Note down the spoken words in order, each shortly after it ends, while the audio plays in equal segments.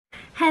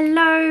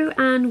Hello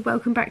and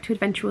welcome back to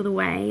Adventure All The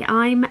Way.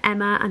 I'm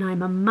Emma and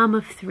I'm a mum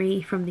of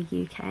 3 from the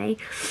UK,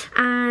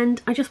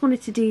 and I just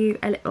wanted to do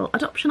a little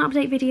adoption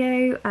update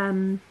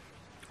video.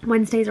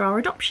 Wednesdays are our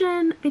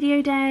adoption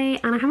video day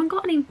and I haven't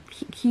got any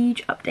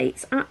huge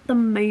updates at the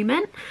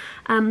moment.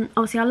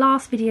 Obviously our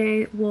last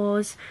video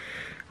was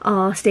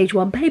our stage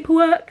 1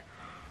 paperwork.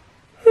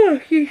 Oh,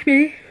 excuse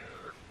me.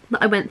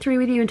 That I went through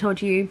with you and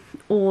told you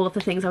all of the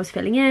things I was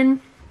filling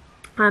in.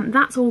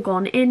 That's all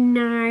gone in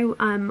now.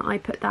 I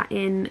put that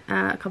in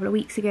a couple of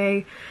weeks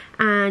ago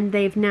and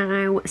they've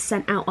now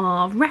sent out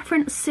our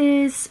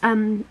references,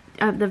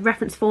 the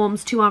reference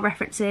forms to our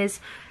references,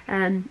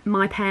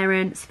 my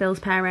parents, Phil's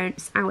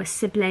parents, our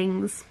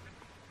siblings,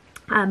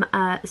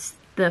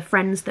 the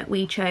friends that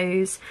we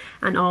chose,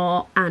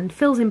 and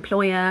Phil's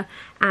employer,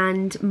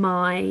 and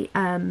my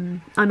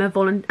I'm a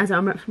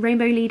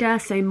rainbow leader,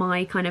 so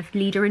my kind of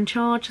leader in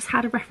charge has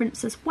had a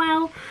reference as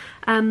well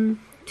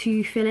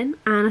to fill in,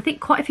 and I think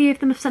quite a few of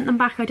them have sent them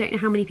back. I don't know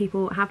how many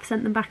people have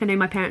sent them back. I know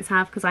my parents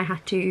have because I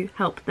had to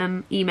help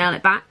them email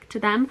it back to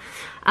them,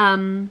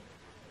 and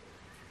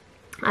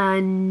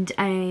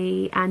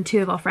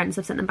 2 of our friends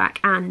have sent them back,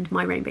 and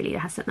my rainbow leader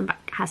has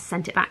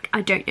sent it back.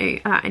 I don't know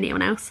about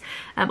anyone else.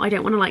 I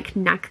don't want to like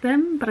nag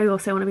them, but I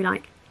also want to be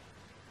like,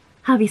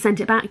 have you sent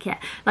it back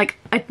yet? Like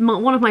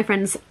one of my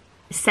friends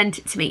sent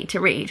it to me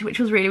to read, which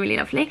was really, really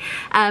lovely.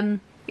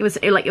 It was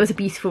a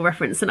beautiful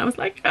reference, and I was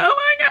like, oh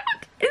my god,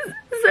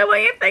 is that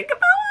what you think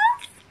about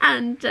us?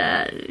 And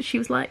she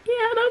was like,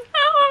 yeah, and I was like,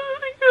 oh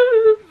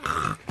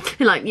my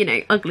god. Like, you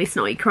know, ugly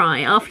snotty cry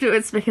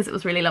afterwards because it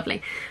was really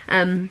lovely.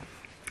 So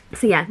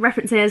yeah,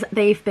 references,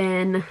 they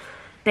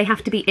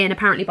have to be in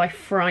apparently by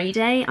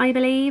Friday, I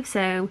believe.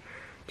 So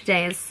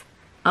today is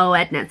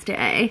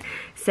Wednesday,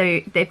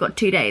 so they've got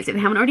 2 days. If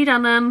they haven't already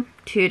done them,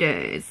 2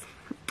 days.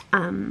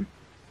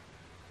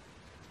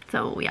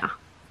 So yeah.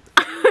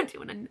 I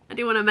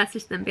do want to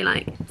message them and be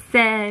like,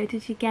 so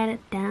did you get it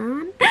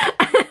done?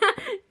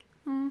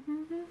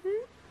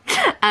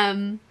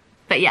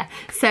 But yeah,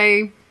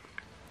 so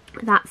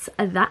that's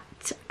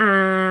that,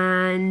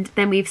 and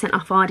then we've sent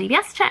off our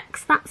DBS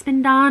checks. That's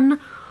been done.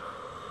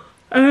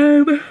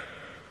 What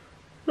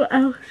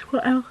else?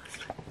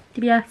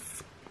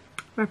 DBS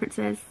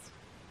references.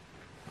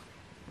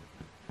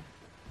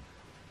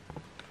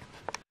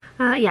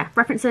 Yeah,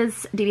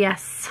 references,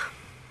 DBS.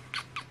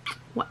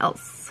 What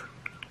else?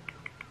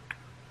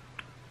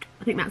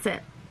 I think that's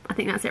it. I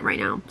think that's it right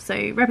now. So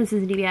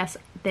references and DBS,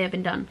 they have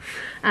been done.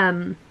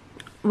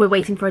 We're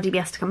waiting for a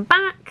DBS to come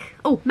back.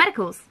 Oh,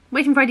 medicals.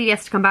 Waiting for a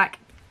DBS to come back.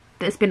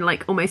 It's been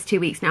like almost 2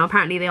 weeks now.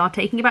 Apparently they are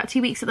taking about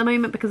 2 weeks at the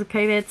moment because of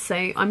COVID.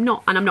 So I'm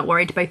not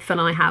worried. Both Phil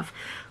and I have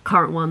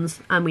current ones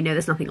and we know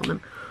there's nothing on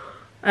them.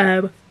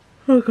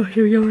 Oh gosh,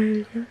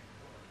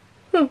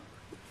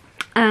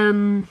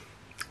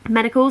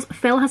 medicals.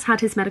 Phil has had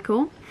his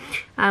medical.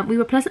 We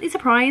were pleasantly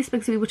surprised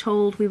because we were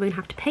told we were going to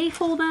have to pay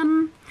for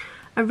them.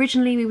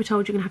 Originally we were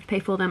told you're going to have to pay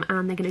for them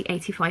and they're going to be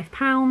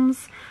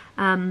 £85.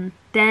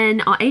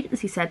 Then our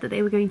agency said that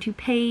they were going to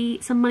pay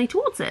some money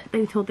towards it.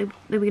 They were told they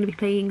were going to be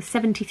paying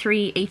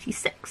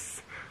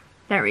 £73.86.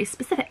 Very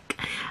specific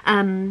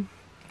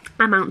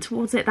amount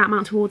towards it,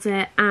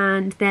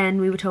 and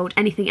then we were told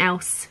anything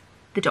else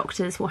the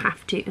doctors will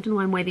have to, I don't know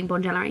why I'm waving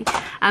Bonjellary,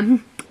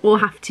 will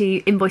have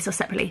to invoice us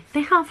separately.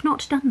 They have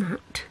not done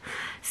that.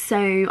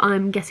 So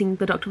I'm guessing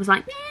the doctor was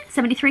like,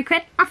 73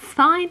 quid, that's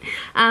fine.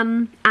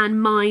 And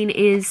mine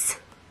is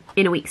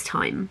in a week's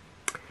time,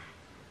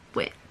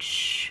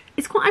 which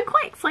is I'm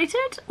quite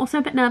excited, also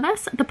a bit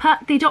nervous.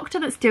 The doctor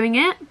that's doing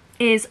it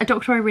is a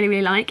doctor I really,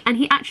 really like, and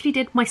he actually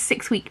did my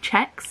 6-week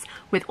checks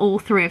with all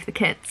 3 of the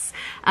kids.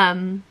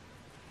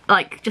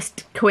 Like,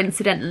 just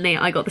coincidentally,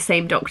 I got the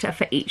same doctor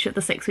for each of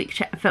the 6-week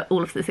for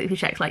all of the 6-week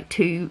checks, like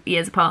 2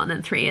 years apart and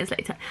then 3 years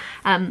later.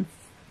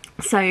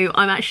 So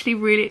I'm actually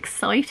really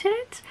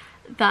excited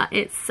that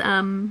it's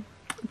him,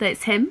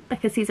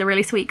 because he's a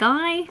really sweet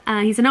guy.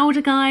 He's an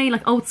older guy,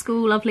 like old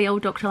school, lovely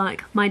old doctor,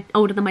 like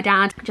older than my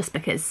dad, just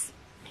because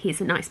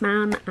he's a nice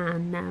man,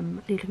 and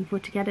I'm looking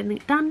forward to getting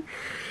it done.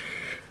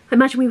 I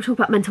imagine we will talk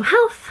about mental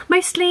health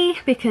mostly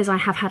because I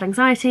have had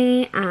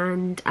anxiety,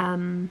 and I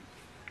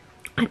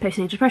had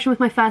postnatal depression with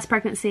my first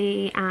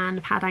pregnancy, and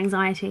I've had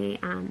anxiety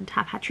and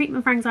have had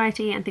treatment for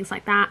anxiety and things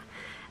like that.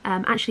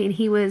 Actually, and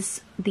he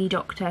was the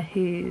doctor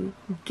who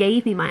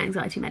gave me my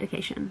anxiety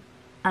medication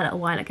a little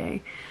while ago,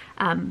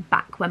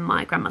 back when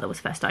my grandmother was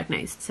first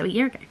diagnosed, so a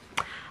year ago,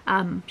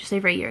 just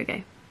over a year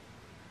ago.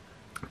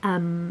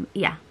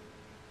 Yeah,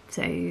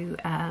 so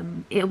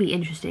it'll be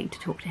interesting to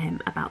talk to him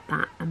about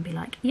that and be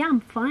like, yeah, I'm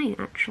fine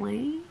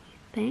actually,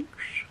 thanks.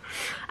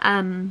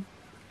 Yeah,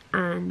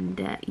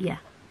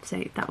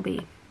 so that'll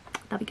be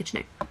good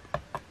to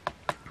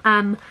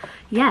know.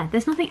 Yeah,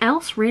 there's nothing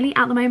else really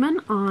at the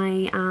moment.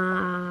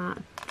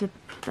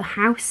 The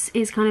house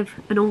is kind of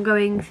an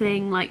ongoing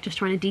thing, like just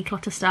trying to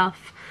declutter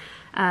stuff,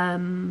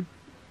 and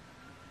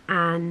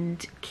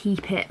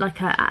keep it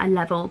like at a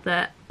level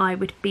that I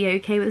would be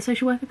okay with a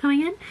social worker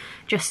coming in,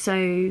 just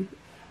so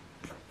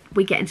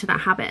we get into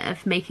that habit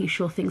of making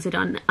sure things are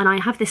done. And I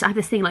have this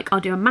thing, like, I'll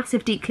do a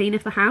massive deep clean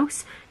of the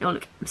house, it'll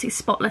look absolutely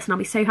spotless and I'll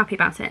be so happy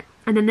about it,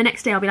 and then the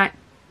next day I'll be like,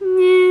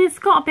 it's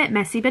got a bit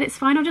messy, but it's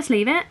fine, I'll just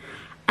leave it.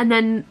 And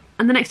the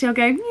next day I'll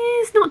go,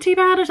 it's not too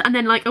bad. And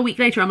then like a week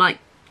later I'm like,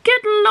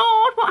 good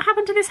lord, what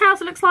happened to this house?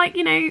 It looks like,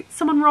 you know,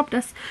 someone robbed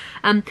us.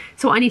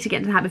 So what I need to get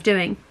into the habit of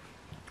doing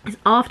is,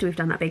 after we've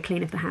done that big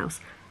clean of the house,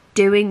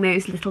 doing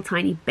those little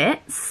tiny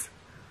bits,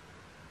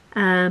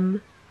 and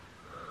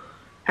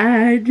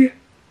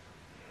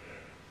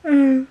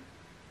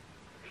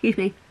excuse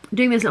me,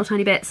 doing those little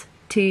tiny bits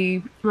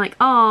to, like,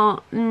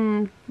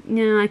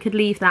 no, I could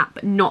leave that,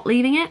 but not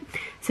leaving it,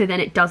 so then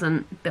it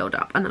doesn't build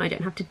up and then I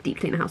don't have to deep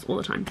clean the house all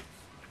the time.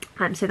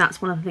 So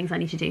that's one of the things I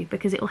need to do,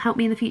 because it will help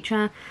me in the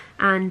future,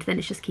 and then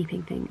it's just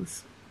keeping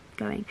things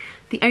going.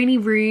 The only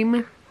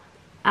room,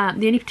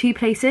 the only two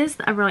places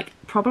that are like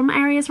problem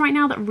areas right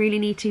now that really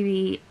need to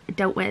be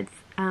dealt with,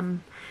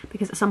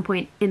 because at some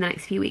point in the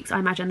next few weeks, I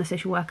imagine our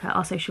social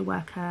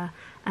worker,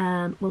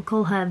 we'll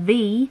call her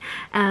V,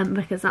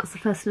 because that's the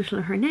first initial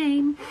of her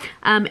name,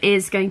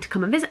 is going to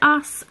come and visit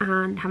us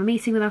and have a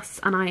meeting with us,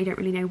 and I don't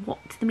really know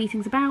what the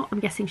meeting's about. I'm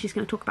guessing she's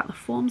going to talk about the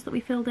forms that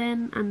we filled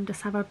in and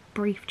just have a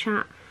brief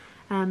chat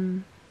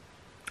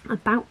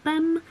about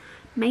them,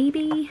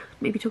 maybe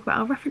talk about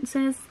our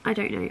references. I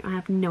don't know, I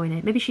have no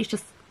idea. Maybe she's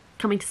just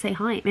coming to say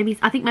hi.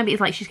 I think maybe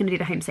it's like she's going to do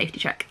the home safety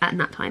check at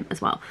that time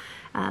as well,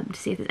 to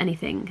see if there's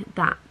anything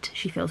that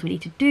she feels we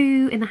need to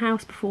do in the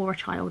house before a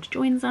child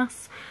joins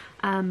us.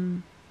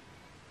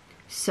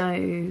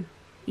 So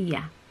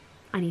yeah,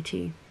 I need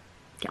to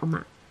get on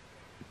that.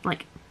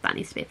 Like, that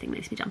needs to be a thing that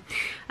needs to be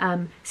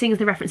done. Seeing as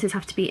the references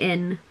have to be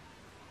in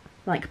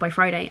like by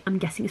Friday, I'm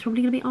guessing it's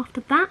probably going to be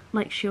after that.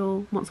 Like,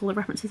 once all the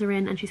references are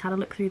in and she's had a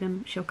look through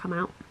them, she'll come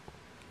out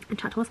and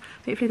chat to us.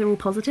 Hopefully they're all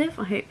positive.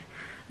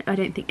 I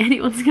don't think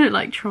anyone's going to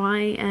like try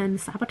and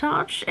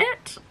sabotage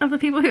it, of the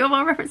people who have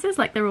our references.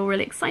 Like, they're all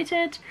really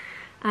excited,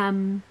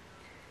 I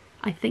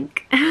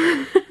think.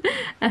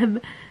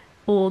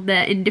 Or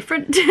they're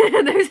indifferent.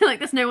 Those are like,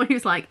 there's no one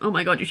who's like, oh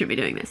my god, you shouldn't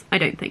be doing this. I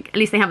don't think. At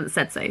least they haven't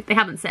said so. They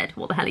haven't said,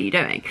 what the hell are you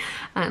doing,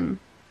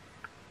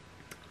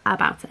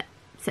 about it.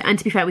 So, and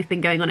to be fair, we've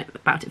been going on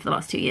about it for the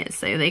last 2 years,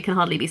 so they can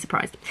hardly be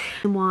surprised.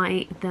 And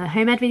why the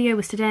home ed video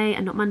was today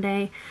and not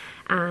Monday,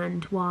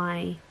 and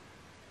why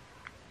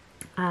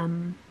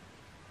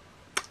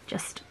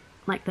just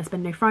like there's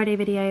been no Friday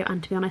video.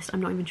 And to be honest,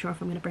 I'm not even sure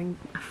if I'm going to bring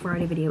a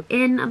Friday video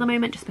in at the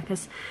moment, just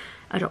because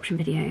adoption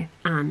video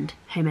and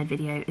home ed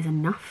video is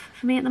enough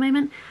for me at the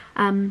moment.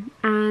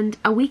 And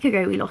a week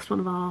ago we lost one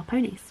of our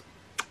ponies.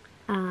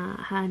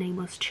 Her name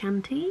was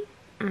Chanty,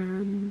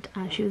 and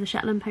she was a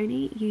Shetland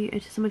pony.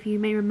 Some of you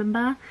may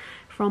remember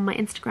from my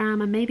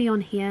Instagram and maybe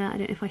on here, I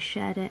don't know if I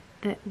shared it,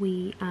 but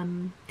we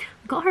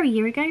got her a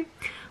year ago.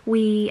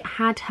 We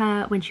had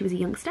her when she was a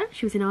youngster.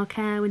 She was in our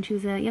care when she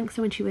was a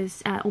youngster, when she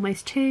was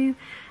almost 2,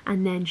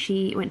 and then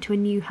she went to a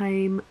new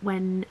home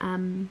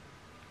when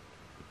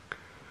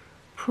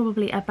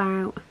probably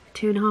about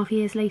 2.5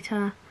 years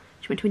later.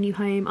 She went to a new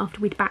home after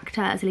we'd backed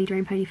her as a leader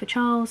owned pony for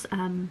Charles.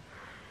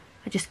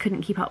 I just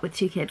couldn't keep up with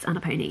 2 kids and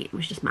a pony. It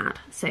was just mad.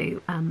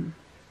 So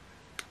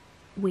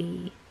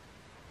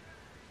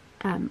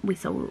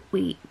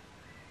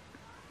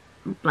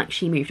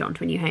she moved on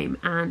to a new home.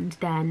 And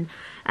then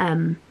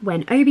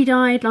when Obi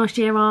died last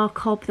year, our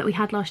cob that we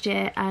had last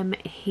year,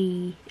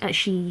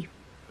 she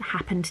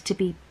happened to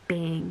be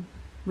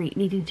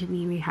needing to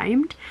be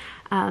rehomed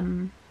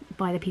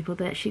by the people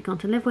that she'd gone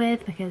to live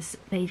with, because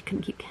they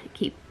couldn't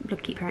keep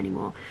her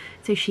anymore.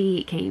 So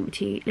she came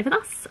to live with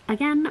us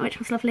again, which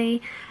was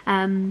lovely.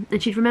 And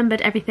she'd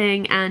remembered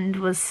everything and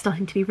was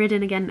starting to be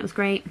ridden again. It was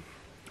great.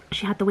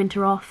 She had the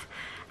winter off,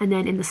 and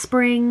then in the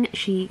spring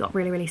she got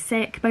really, really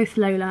sick. Both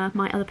Lola,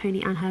 my other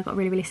pony, and her got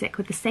really, really sick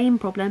with the same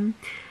problem,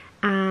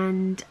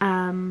 and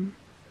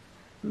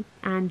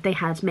they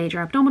had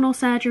major abdominal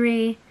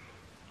surgery.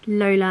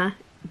 Lola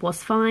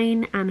was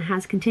fine and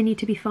has continued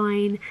to be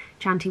fine.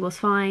 Chanty was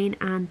fine,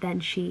 and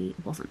then she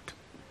wasn't.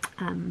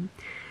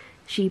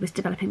 She was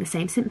developing the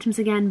same symptoms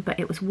again, but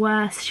it was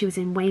worse. She was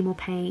in way more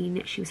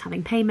pain. She was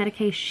having pain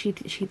medication.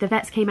 The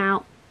vets came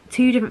out,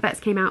 2 different vets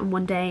came out in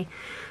one day.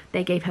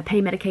 They gave her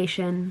pain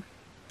medication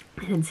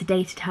and then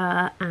sedated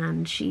her,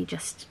 and she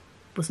just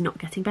was not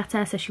getting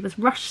better. So she was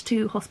rushed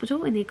to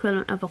hospital in the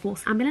equivalent of a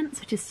horse ambulance,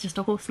 which is just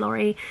a horse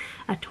lorry,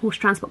 a horse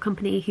transport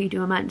company who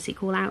do emergency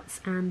call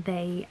outs, and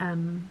they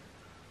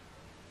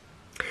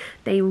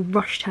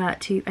rushed her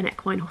to an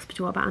equine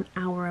hospital about an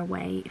hour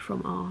away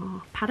from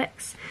our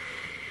paddocks.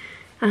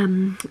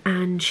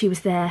 And she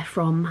was there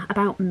from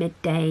about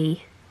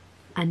midday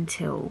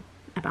until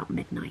about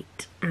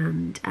midnight.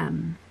 And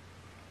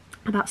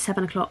about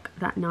 7 o'clock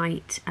that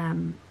night,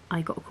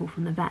 I got a call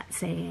from the vet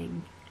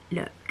saying,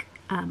 look,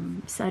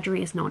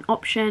 surgery is not an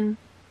option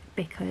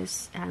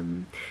because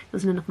there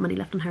wasn't enough money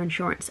left on her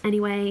insurance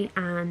anyway,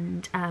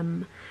 and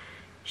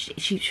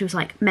she was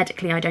like,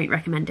 medically I don't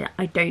recommend it.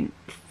 I don't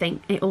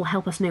think it will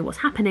help us know what's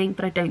happening,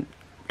 but I don't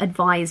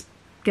advise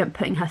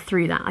putting her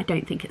through that. I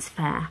don't think it's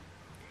fair,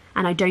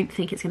 and I don't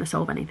think it's going to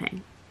solve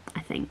anything. I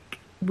think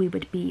we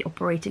would be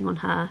operating on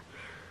her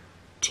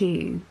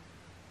to,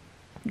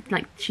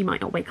 like, she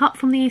might not wake up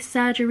from the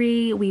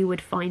surgery, we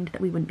would find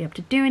that we wouldn't be able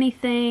to do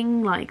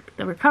anything, like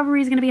the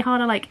recovery is going to be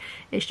harder, like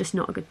it's just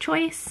not a good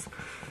choice.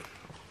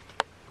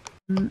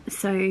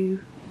 So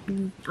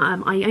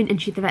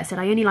the vet said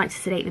I only like to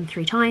sedate them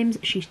 3 times.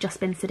 She's just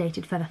been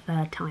sedated for the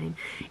 3rd time.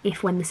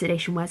 If when the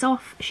sedation wears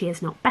off she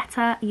is not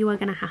better, you are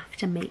going to have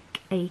to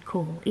make a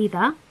call.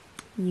 Either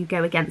you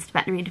go against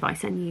veterinary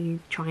advice and you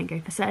try and go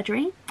for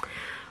surgery,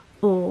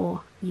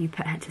 or you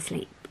put her to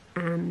sleep.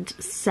 And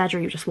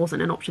surgery just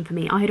wasn't an option for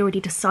me. I had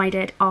already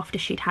decided after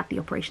she'd had the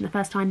operation the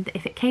first time that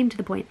if it came to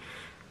the point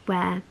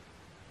where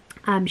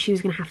she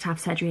was going to have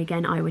surgery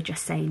again, I would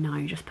just say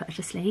no, just put her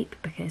to sleep,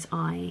 because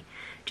I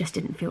just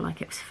didn't feel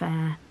like it was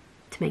fair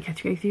to make her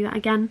go through that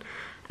again.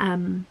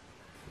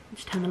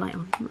 Just turn the light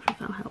on, I'm not sure if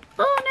that'll help.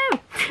 Oh no!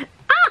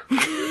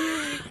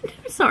 Ah!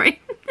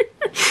 Sorry.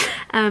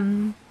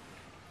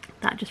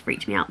 That just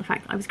freaked me out, the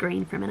fact that I was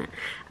green for a minute.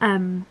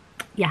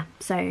 Yeah,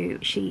 so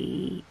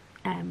she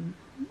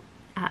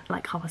at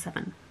like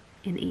 7:30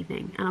 in the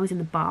evening, and I was in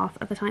the bath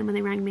at the time when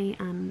they rang me,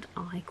 and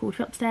I called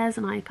Phil upstairs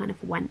and I kind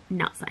of went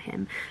nuts at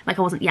him. Like,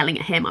 I wasn't yelling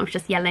at him, I was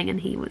just yelling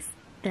and he was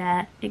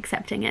there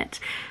accepting it.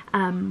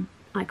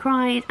 I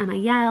cried and I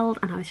yelled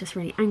and I was just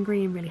really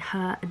angry and really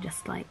hurt and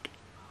just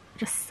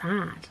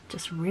sad,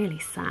 just really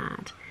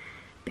sad,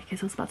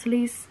 because I was about to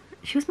lose.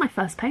 She was my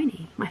first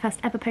pony, my first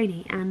ever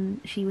pony,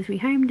 and she was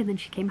rehomed and then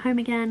she came home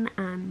again,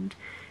 and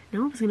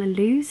now I was going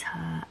to lose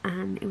her,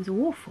 and it was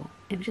awful.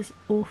 It was just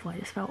awful. I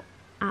just felt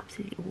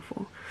absolutely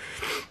awful.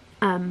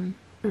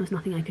 There was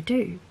nothing I could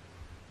do,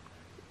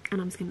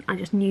 and I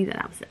just knew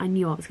I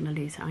knew I was going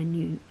to lose her.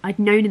 I'd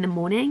known in the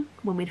morning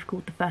when we'd have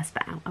called the first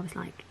vet out, I was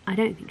like, I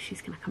don't think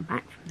she's going to come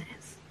back from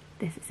this.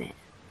 This is it.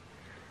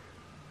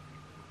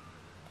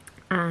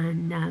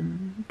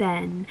 And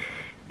then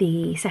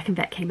the second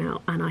vet came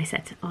out and I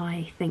said,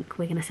 I think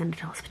we're going to send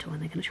her to hospital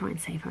and they're going to try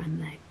and save her,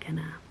 and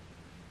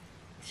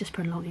it's just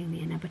prolonging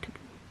the inevitable.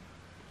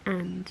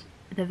 And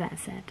the vet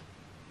said,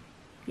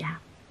 yeah,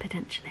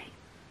 potentially.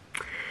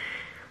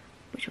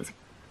 Which was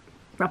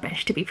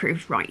rubbish to be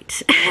proved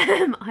right.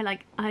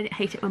 I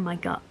hate it when my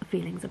gut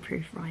feelings are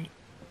proved right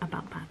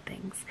about bad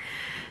things.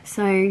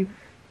 So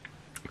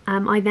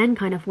I then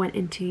kind of went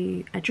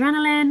into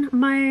adrenaline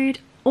mode,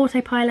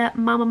 autopilot,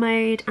 mama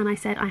mode, and I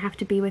said I have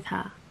to be with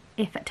her.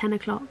 If at 10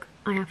 o'clock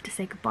I have to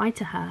say goodbye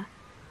to her,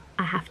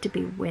 I have to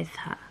be with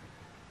her.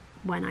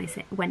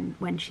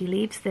 When she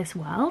leaves this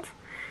world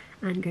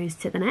and goes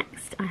to the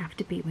next, I have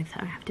to be with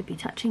her. I have to be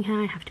touching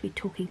her, I have to be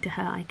talking to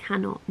her. I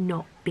cannot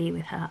not be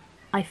with her.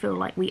 I feel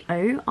like we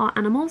owe our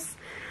animals,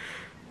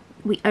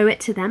 we owe it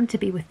to them to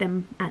be with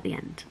them at the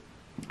end.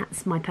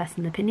 That's my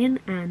personal opinion,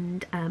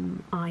 and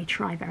I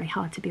try very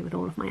hard to be with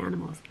all of my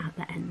animals at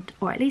the end,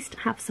 or at least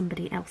have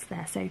somebody else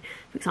there. So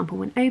for example,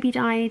 when Obi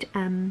died,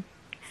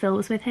 Phil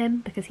was with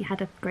him because he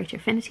had a greater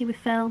affinity with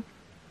Phil.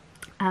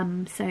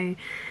 So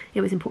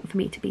it was important for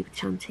me to be with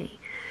Shanti.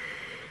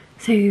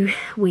 So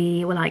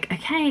we were like,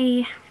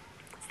 okay,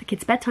 it's the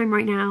kids' bedtime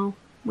right now.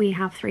 We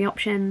have 3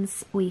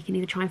 options. We can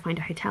either try and find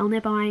a hotel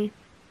nearby.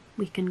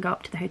 We can go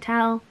up to the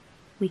hotel.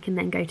 We can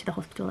then go to the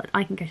hospital.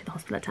 I can go to the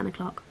hospital at 10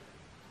 o'clock.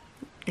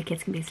 The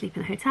kids can be asleep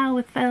in the hotel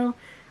with Phil.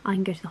 I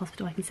can go to the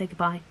hospital, I can say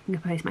goodbye, I can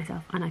compose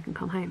myself, and I can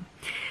come home.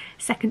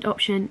 Second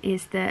option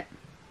is that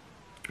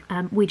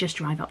we just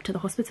drive up to the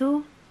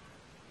hospital,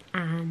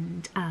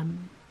 and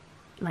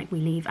like, we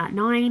leave at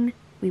 9,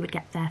 we would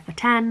get there for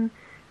 10.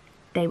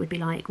 They would be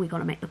like, we got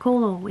to make the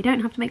call, or we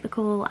don't have to make the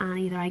call, and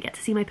either I get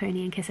to see my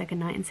pony and kiss her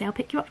goodnight and say I'll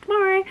pick you up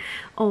tomorrow,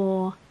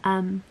 or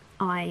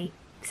I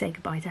say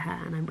goodbye to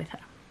her and I'm with her.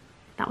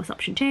 That was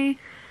option 2.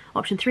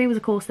 Option 3 was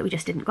a course that we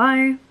just didn't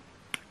go,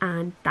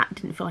 and that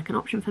didn't feel like an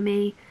option for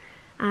me.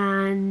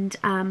 And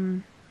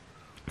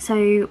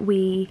so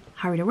we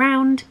hurried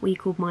around. We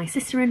called my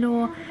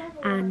sister-in-law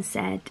and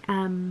said,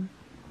 can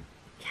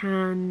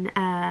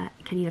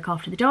you look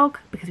after the dog,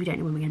 because we don't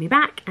know when we're going to be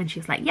back? And she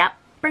was like, yep,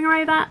 bring her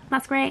over,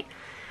 that's great.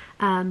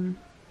 We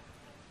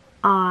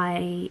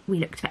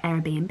looked for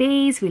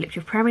Airbnbs, we looked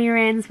for Premier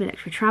Inns, we looked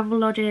for travel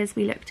lodges,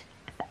 we looked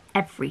for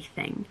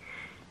everything,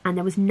 and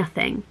there was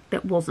nothing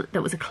that was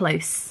a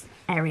close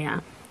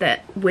area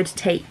that would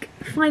take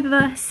 5 of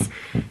us,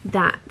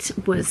 that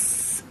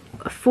was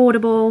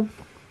affordable,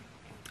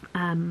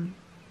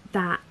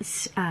 that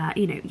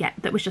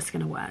was just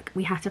going to work.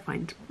 I had to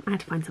find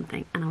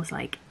something, and I was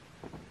like,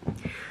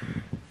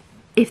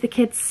 if the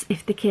kids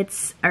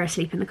are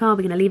asleep in the car,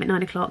 we're going to leave at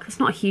 9 o'clock. It's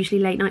not a hugely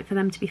late night for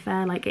them, to be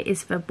fair. Like, it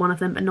is for one of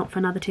them, but not for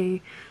the other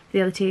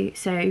two.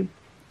 So,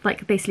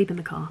 like, they sleep in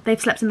the car.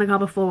 They've slept in the car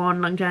before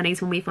on long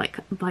journeys when we've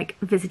like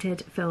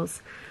visited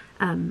Phil's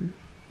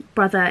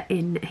brother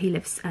who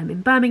lives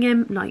in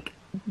Birmingham. Like,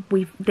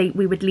 we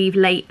would leave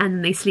late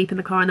and they sleep in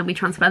the car, and then we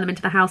transfer them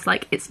into the house.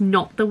 Like, it's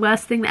not the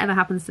worst thing that ever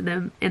happens to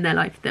them in their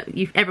life that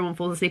everyone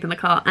falls asleep in the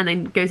car and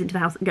then goes into the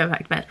house and go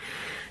back to bed.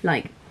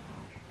 Like,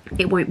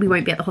 we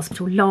won't be at the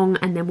hospital long,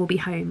 and then we'll be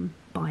home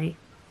by,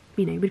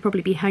 we'd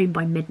probably be home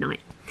by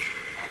midnight.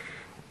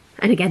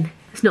 And again,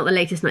 it's not the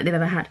latest night they've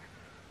ever had.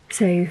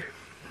 So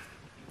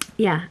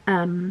yeah,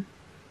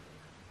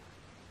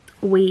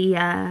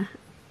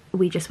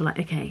 we just were like,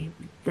 okay,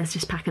 let's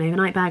just pack an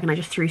overnight bag, and I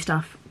just threw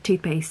stuff,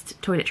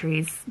 toothpaste,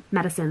 toiletries,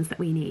 medicines that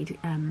we need,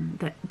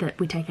 that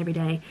we take every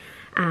day,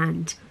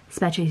 and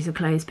spare changes of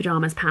clothes,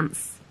 pyjamas,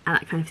 pants,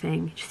 that kind of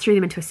thing. Just threw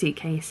them into a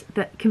suitcase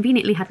that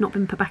conveniently had not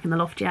been put back in the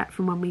loft yet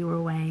from when we were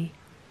away.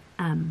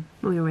 When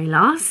we were away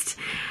last.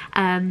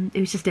 It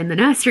was just in the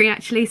nursery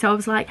actually, so I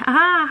was like,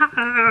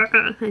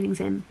 everything's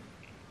in.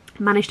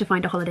 Managed to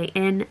find a Holiday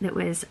Inn that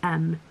was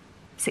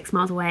 6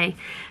 miles away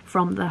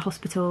from the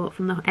hospital,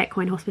 from the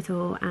equine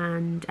hospital,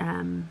 and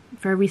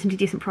for a reasonably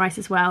decent price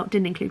as well.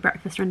 Didn't include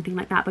breakfast or anything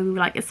like that, but we were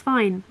like, it's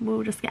fine,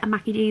 we'll just get a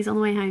Mackie D's on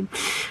the way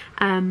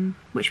home,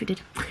 which we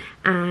did.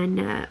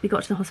 And we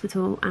got to the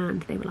hospital,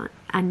 and they were like,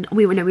 and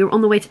we were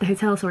on the way to the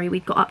hotel. Sorry, we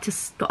got up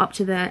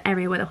to the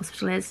area where the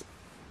hospital is,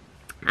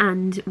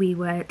 and we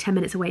were 10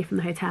 minutes away from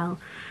the hotel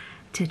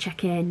to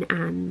check in,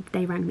 and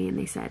they rang me and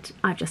they said,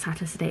 I've just had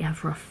to sedate her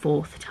for a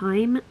 4th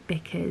time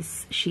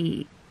because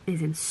she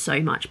is in so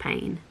much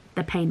pain.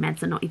 The pain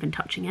meds are not even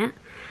touching it.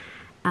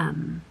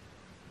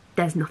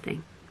 There's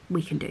nothing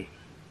we can do.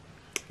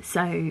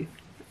 So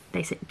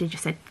they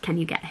just said, can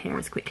you get here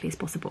as quickly as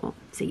possible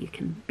so you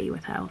can be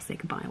with her or say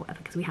goodbye or whatever,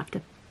 because we have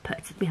to put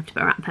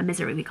her out of her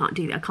misery. We can't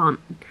do that.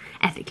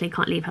 Ethically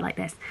can't leave her like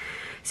this.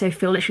 So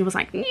Phil literally was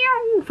like,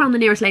 meow, found the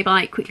nearest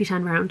lay-by, quickly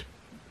turned around.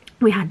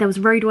 There was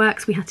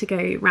roadworks, we had to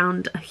go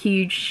round a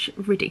huge,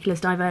 ridiculous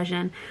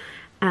diversion.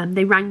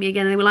 They rang me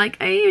again and they were like,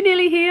 are you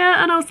nearly here?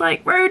 And I was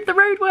like, the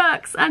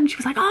roadworks. And she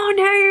was like, oh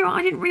no,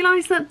 I didn't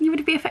realise that you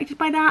would be affected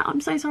by that.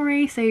 I'm so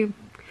sorry. So we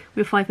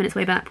were 5 minutes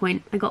away by that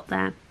point. I got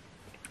there,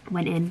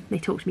 went in, they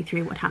talked me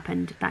through what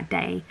happened that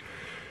day,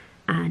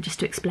 and just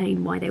to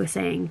explain why they were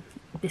saying,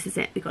 this is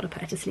it, we've got to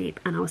put her to sleep.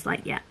 And I was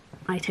like, yeah,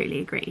 I totally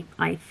agree.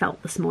 I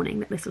felt this morning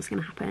that this was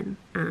going to happen,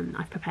 and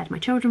I've prepared my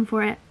children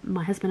for it.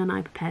 My husband and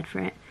I prepared for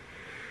it.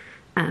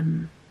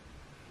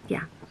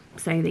 Yeah,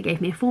 so they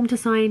gave me a form to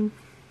sign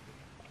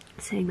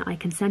saying that I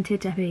consented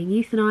to her being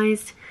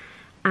euthanized,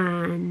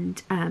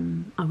 and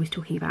I was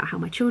talking about how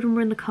my children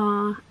were in the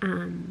car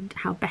and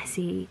how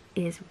Bessie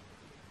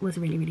was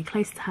really, really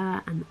close to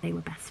her and that they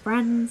were best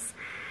friends,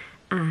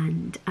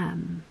 and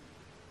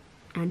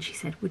she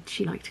said, would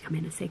she like to come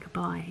in and say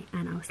goodbye?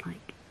 And I was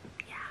like,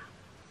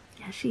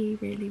 yeah, she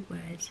really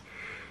would.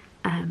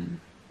 And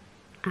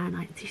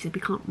she said,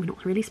 we're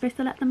not really supposed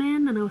to let them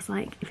in. And I was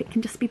like, if it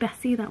can just be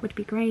Bessie, that would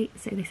be great.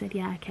 So they said,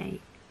 yeah, okay,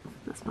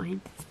 that's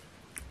fine.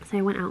 So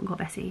I went out and got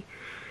Bessie.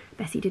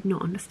 Bessie did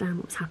not understand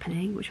what was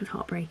happening, which was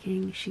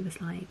heartbreaking. She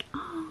was like,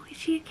 oh, is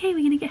she okay?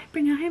 We're gonna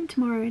bring her home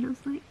tomorrow. And I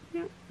was like,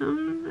 no.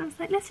 I was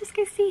like, let's just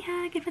go see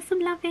her, give her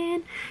some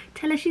loving,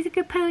 tell her she's a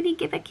good pony,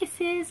 give her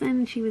kisses.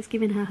 And she was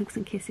giving her hugs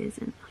and kisses,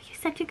 and, oh, you're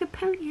such a good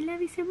pony, I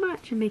love you so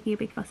much, and making a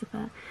big fuss of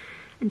her.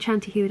 And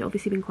Chanty, who had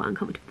obviously been quite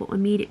uncomfortable,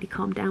 immediately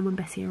calmed down when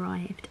Bessie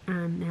arrived,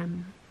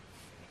 and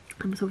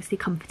was obviously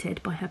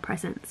comforted by her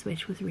presence,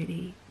 which was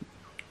really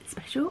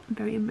special and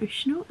very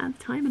emotional at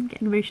the time. I'm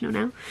getting emotional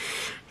now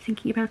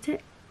thinking about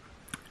it.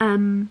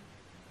 And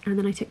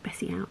then I took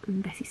Bessie out,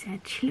 and Bessie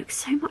said, she looks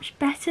so much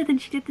better than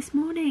she did this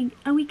morning.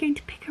 Are we going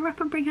to pick her up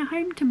and bring her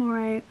home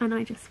tomorrow? And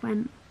I just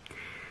went,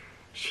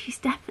 she's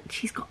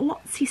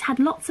had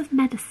lots of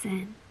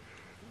medicine.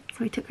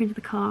 So I took her into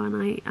the car,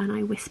 and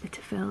I whispered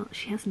to Phil,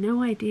 she has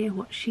no idea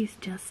what she's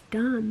just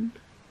done.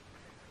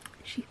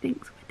 She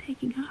thinks we're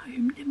taking her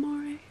home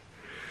tomorrow.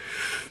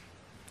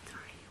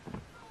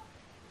 Sorry.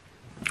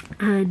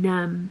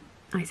 And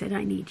I said,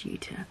 I need you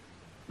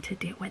to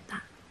deal with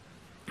that.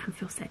 And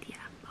Phil said, yeah,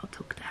 I'll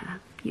talk to her,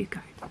 you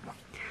go.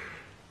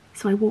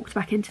 So I walked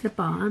back into the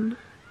barn,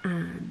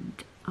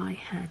 and I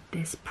heard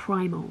this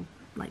primal,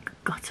 like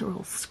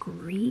guttural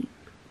scream,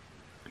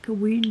 like a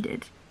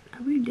wounded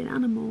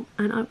animal.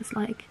 And I was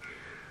like,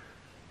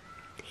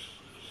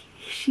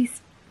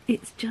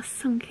 it's just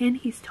sunk in,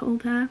 he's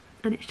told her,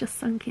 and it's just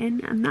sunk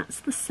in. And that's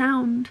the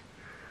sound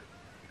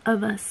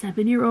of a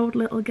 7-year-old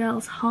little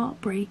girl's heart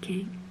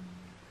breaking.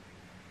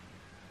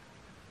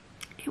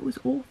 It was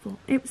awful.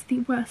 It was the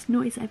worst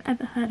noise I've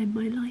ever heard in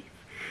my life.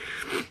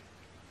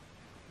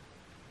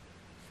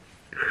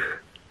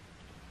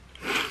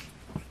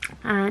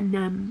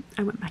 And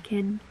I went back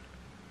in,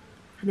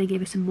 and they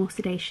gave her some more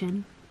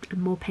sedation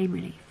and more pain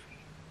relief.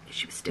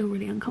 She was still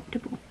really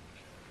uncomfortable.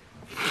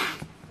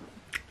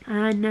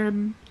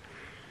 And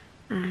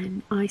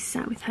I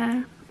sat with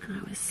her, and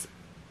I was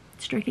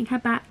stroking her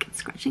back,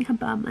 scratching her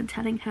bum, and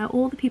telling her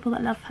all the people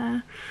that love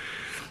her,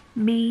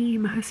 me,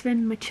 my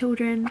husband, my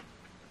children,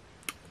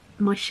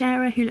 my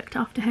sharer who looked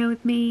after her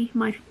with me,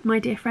 my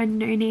dear friend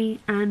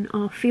Noni, and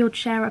our field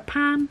sharer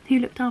Pam, who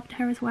looked after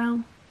her as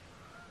well,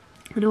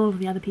 and all of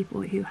the other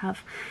people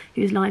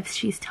whose lives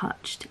she's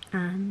touched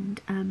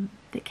and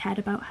that cared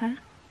about her.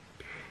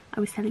 I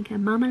was telling her,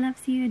 Mama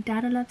loves you, and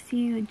Dada loves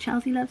you, and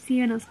Chelsea loves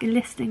you, and I was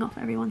listing off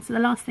everyone. So the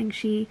last thing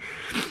she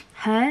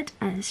heard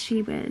as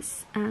she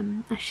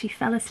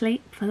fell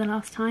asleep for the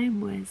last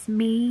time was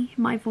me,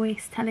 my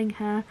voice, telling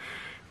her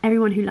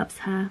everyone who loves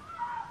her,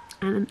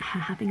 and her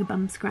having a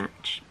bum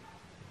scratch,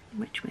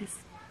 which was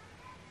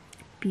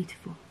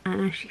beautiful.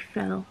 And as she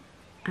fell,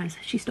 as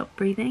she stopped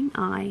breathing,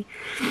 I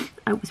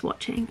was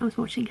watching her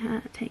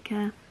take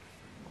her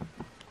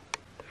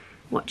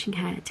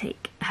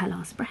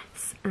last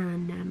breaths,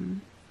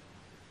 and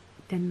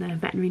then the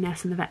veterinary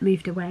nurse and the vet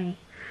moved away,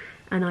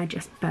 and I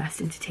just burst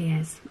into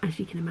tears, as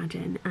you can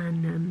imagine.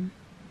 And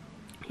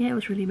yeah, it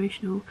was really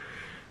emotional.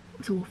 It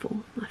was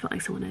awful. I felt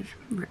like someone had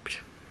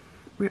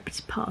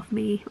ripped part of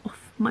me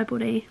off my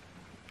body.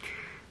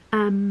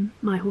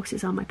 My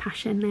horses are my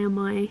passion. They are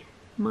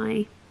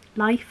my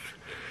life.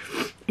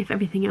 If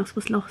everything else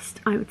was lost,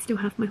 I would still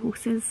have my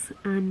horses.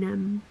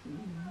 And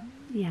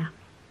yeah,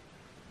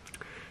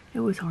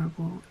 it was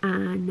horrible.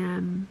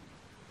 And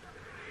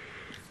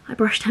I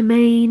brushed her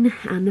mane,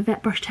 and the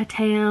vet brushed her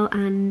tail.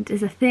 And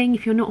as a thing,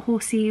 if you're not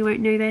horsey, you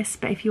won't know this,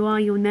 but if you are,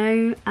 you'll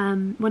know,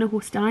 when a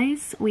horse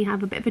dies, we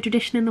have a bit of a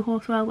tradition in the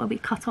horse world where we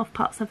cut off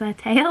parts of their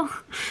tail.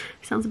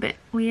 Sounds a bit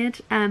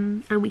weird.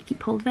 And we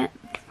keep hold of it.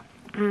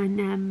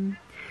 And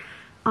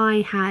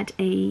I had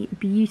a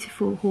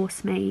beautiful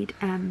horse made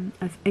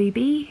of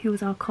Obi, who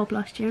was our cob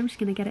last year. I'm just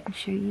going to get it and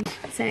show you.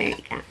 So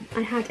yeah,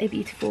 I had a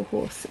beautiful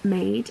horse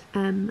made,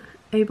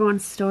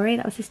 Oberon's Story,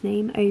 that was his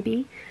name,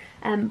 Obi,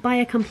 by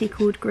a company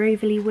called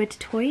Groverly Wood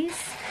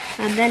Toys.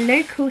 They're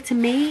local to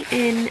me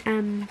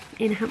in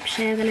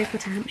Hampshire. They're local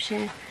to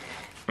Hampshire,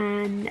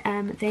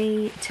 and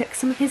they took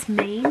some of his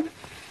mane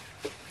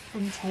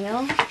and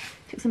tail,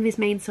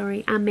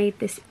 and made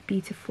this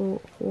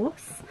beautiful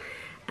horse.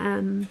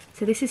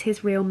 So this is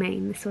his real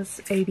mane. This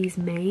was Obi's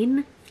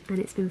mane, and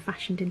it's been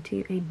fashioned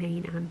into a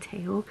mane and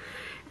tail.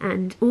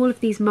 And all of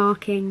these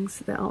markings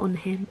that are on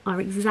him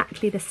are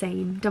exactly the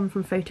same, done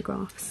from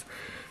photographs.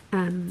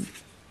 So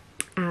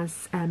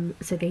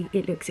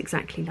it looks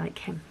exactly like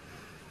him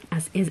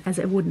as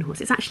a wooden horse.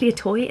 It's actually a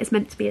toy. It's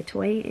meant to be a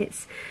toy.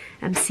 It's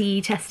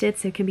CE tested,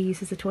 so it can be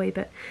used as a toy,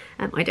 but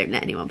I don't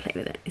let anyone play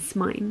with it. It's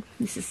mine.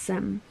 This is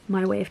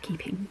my way of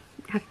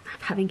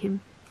having him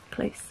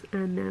close.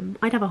 And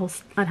I'd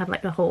have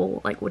like the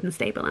whole like wooden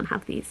stable and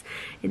have these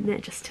in there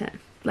just to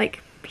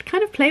like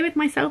kind of play with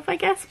myself, I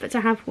guess, but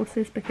to have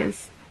horses,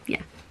 because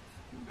yeah,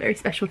 very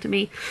special to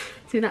me.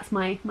 So that's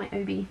my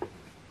Obi.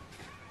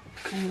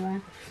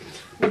 So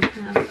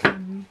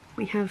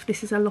we have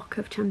this is a lock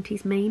of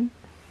Chanty's mane,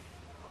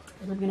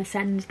 and I'm going to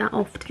send that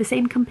off to the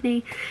same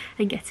company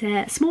and get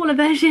a smaller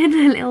version,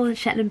 a little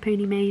Shetland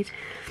pony made,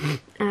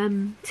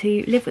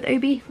 to live with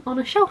Obi on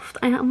a shelf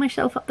that I have on my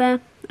shelf up there.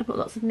 I've got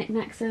lots of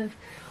knickknacks of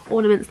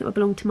ornaments that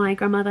belong to my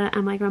grandmother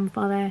and my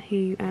grandfather,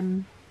 who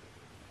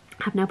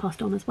have now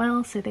passed on as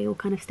well, so they all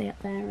kind of stay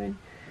up there. And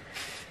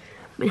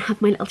I'm going to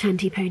have my little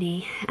Chanty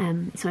pony.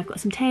 So I've got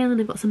some tail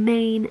and I've got some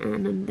mane,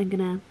 and they're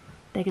gonna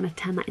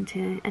turn that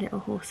into a little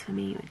horse for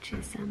me, which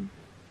is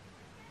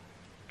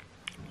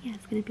yeah,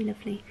 it's gonna be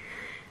lovely.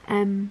 So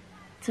I'm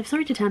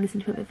sorry to turn this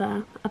into a bit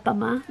of a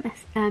bummer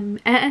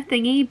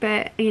thingy,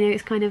 but you know,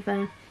 it's kind of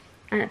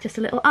just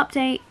a little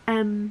update,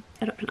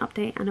 adoption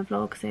update and a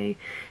vlog. So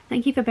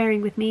thank you for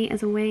bearing with me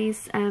as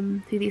always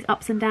through these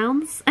ups and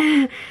downs.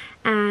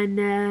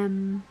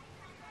 And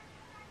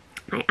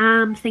I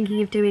am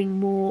thinking of doing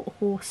more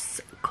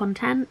horse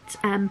content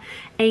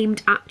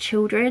aimed at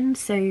children.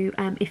 So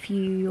if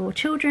your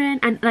children,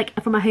 and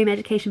like from a home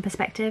education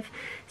perspective,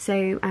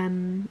 so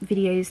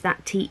videos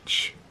that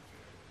teach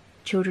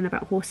children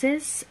about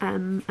horses.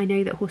 I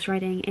know that horse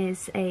riding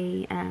is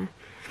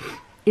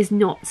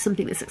not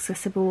something that's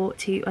accessible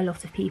to a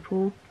lot of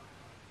people,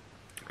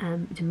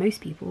 to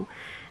most people,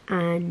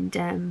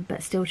 and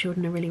but still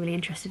children are really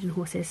interested in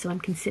horses. So I'm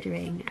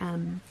considering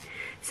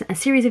a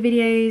series of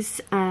videos,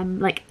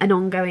 like an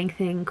ongoing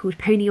thing called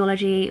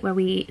Ponyology, where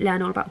we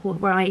learn all about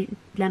where I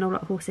learn all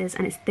about horses,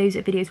 and those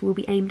videos will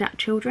be aimed at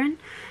children.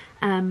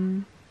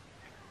 I'm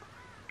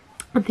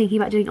thinking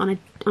about doing on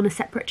a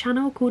separate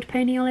channel called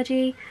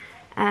Ponyology,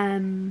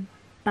 and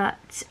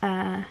that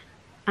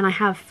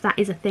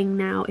is a thing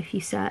now. If you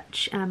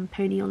search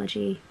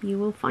Ponyology, you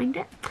will find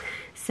it.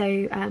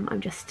 So I'm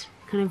just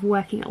kind of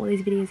working out what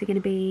those videos are going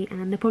to be,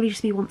 and they'll probably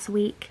just be once a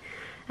week.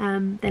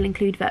 They'll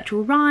include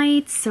virtual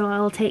rides, so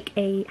I'll take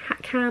a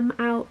hat cam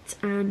out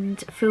and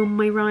film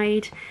my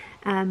ride.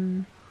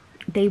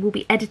 They will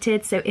be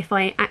edited, so if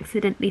I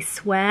accidentally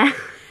swear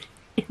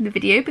in the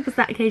video, because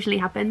that occasionally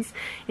happens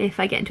if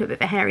I get into a bit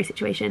of a hairy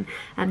situation,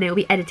 they will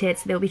be edited,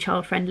 so they'll be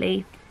child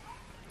friendly.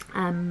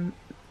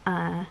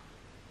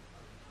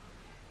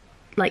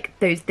 Like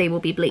those, they will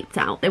be bleeped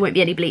out. There won't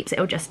be any bleeps.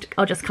 I'll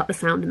just cut the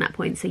sound in that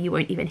point, so you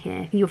won't even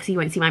hear. You obviously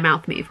won't see my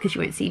mouth move because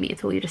you won't see me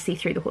at all. You'll just see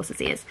through the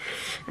horse's ears.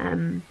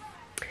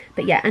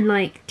 But yeah, and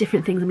like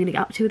different things I'm going to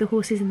get up to with the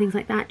horses and things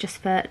like that, just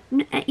for,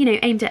 you know,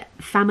 aimed at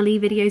family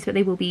videos, but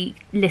they will be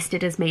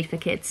listed as made for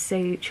kids,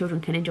 so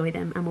children can enjoy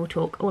them, and we'll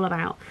talk all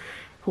about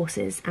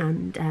horses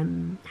and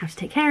how to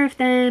take care of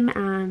them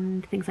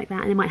and things like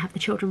that. And they might have the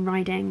children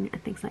riding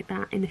and things like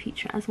that in the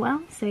future as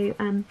well. So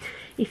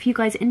if you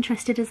guys are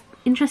interested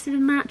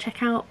in that,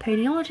 check out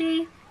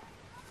Ponyology.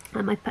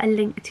 I put a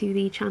link to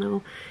the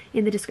channel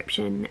in the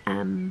description,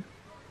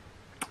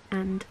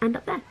 and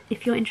up there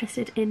if you're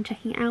interested in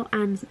checking it out.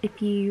 And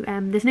if you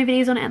there's no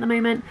videos on it at the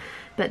moment,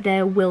 but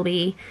there will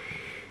be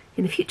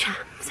in the future,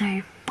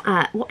 so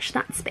watch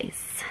that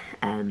space.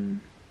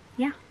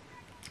 Yeah,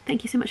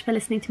 thank you so much for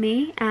listening to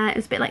me. It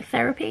was a bit like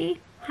therapy,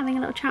 having a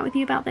little chat with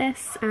you about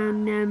this,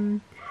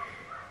 and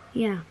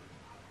yeah,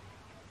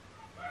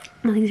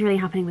 nothing's really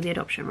happening with the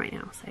adoption right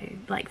now, so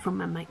like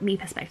from me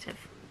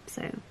perspective,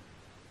 so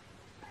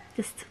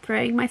just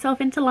throwing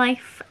myself into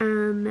life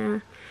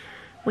and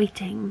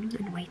waiting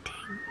and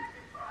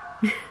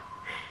waiting.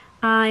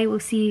 I will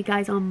see you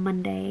guys on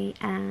Monday,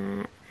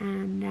 and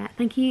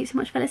thank you so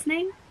much for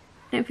listening.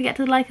 Don't forget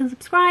to like and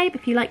subscribe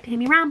if you like to hear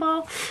me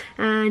ramble,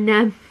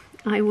 and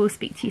I will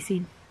speak to you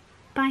soon.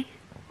 Bye.